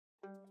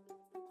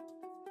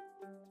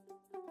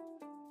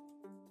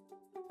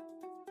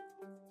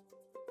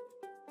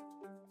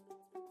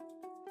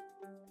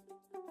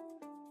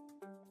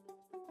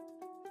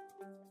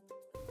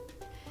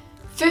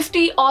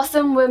50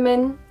 awesome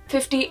women,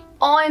 50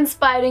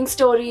 awe-inspiring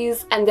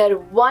stories, and their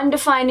one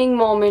defining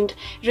moment,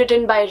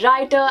 written by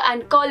writer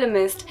and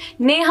columnist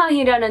Neha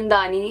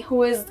Hiranandani,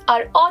 who is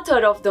our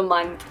author of the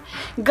month.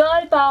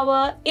 Girl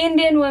power,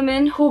 Indian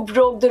women who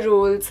broke the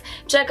rules.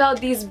 Check out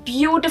these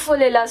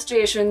beautiful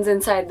illustrations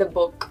inside the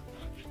book.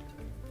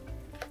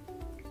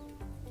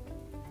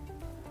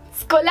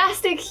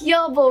 Scholastic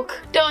Yearbook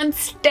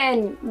turns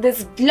 10.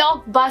 This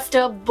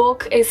blockbuster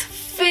book is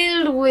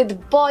filled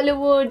with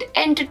Bollywood,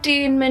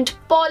 entertainment,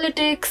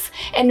 politics,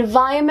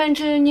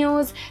 environmental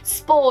news,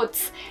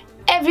 sports,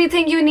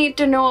 everything you need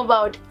to know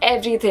about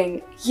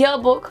everything.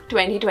 Yearbook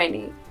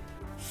 2020.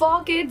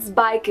 For kids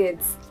by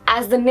kids.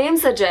 As the name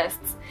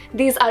suggests,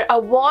 these are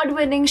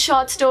award-winning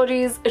short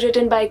stories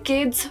written by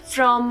kids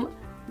from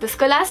the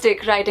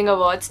Scholastic Writing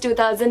Awards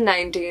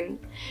 2019.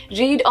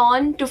 Read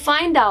on to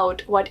find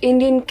out what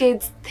Indian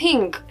kids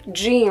think,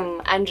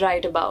 dream, and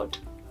write about.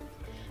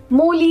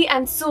 Mooli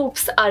and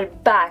Soups are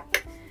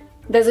back.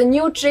 There's a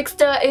new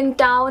trickster in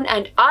town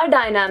and our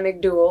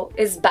dynamic duo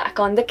is back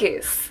on the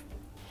case.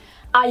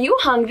 Are you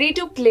hungry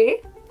to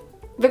play?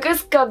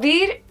 Because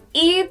Kabir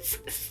eats,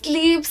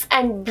 sleeps,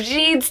 and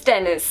breathes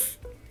tennis.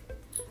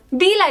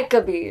 Be like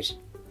Kabir.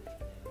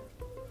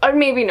 Or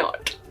maybe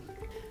not.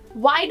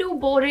 Why do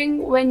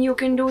boring when you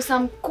can do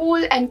some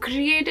cool and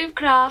creative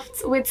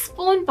crafts with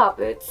spoon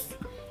puppets?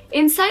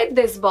 Inside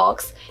this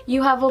box,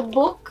 you have a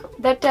book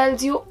that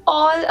tells you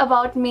all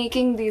about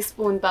making these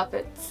spoon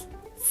puppets.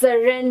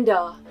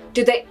 Surrender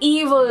to the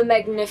evil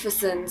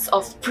magnificence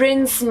of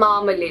Prince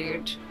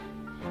Marmalade.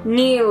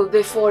 Kneel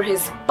before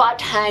his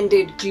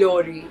butt-handed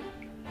glory.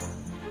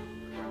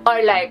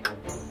 Or like,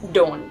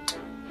 don't.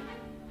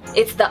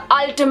 It's the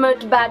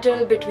ultimate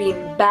battle between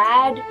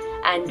bad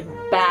and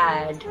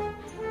bad.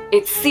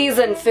 It's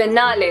season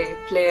finale,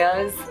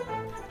 players.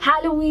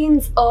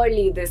 Halloween's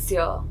early this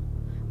year.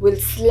 Will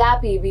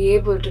Slappy be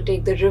able to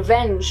take the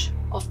revenge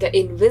of the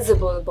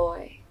invisible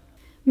boy?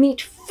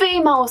 Meet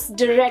famous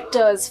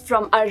directors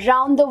from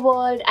around the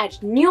world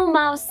at New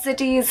Mouse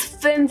City's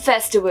film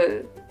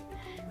festival.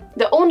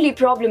 The only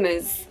problem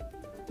is,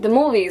 the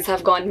movies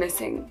have gone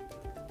missing.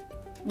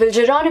 Will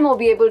Geronimo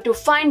be able to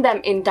find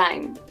them in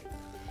time?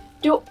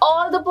 To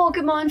all the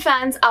Pokemon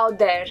fans out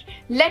there,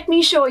 let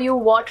me show you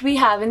what we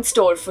have in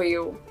store for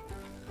you.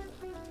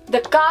 The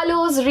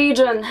Kalos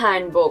Region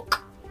Handbook.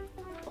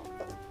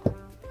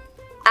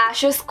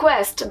 Ash's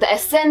Quest, the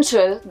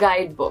Essential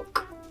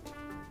Guidebook.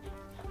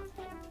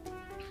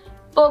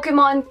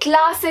 Pokemon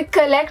Classic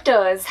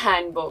Collector's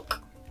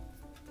Handbook.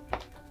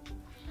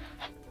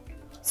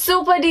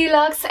 Super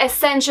Deluxe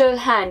Essential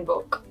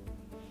Handbook.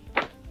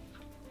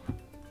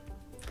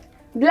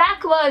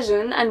 Black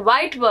version and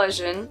white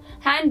version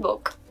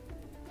handbook.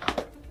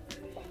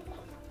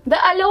 The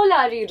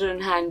Alola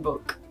Region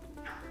Handbook.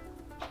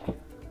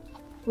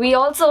 We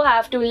also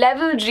have two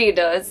leveled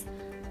readers,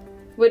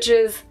 which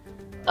is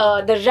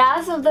the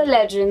Raz of the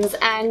Legends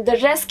and the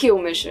Rescue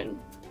Mission.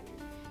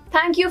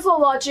 Thank you for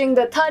watching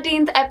the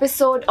 13th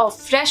episode of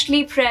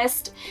Freshly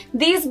Pressed.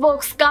 These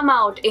books come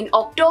out in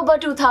October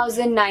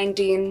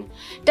 2019.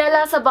 Tell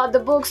us about the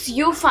books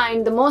you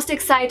find the most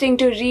exciting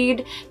to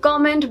read.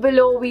 Comment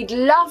below, we'd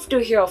love to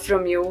hear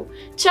from you.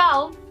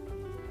 Ciao!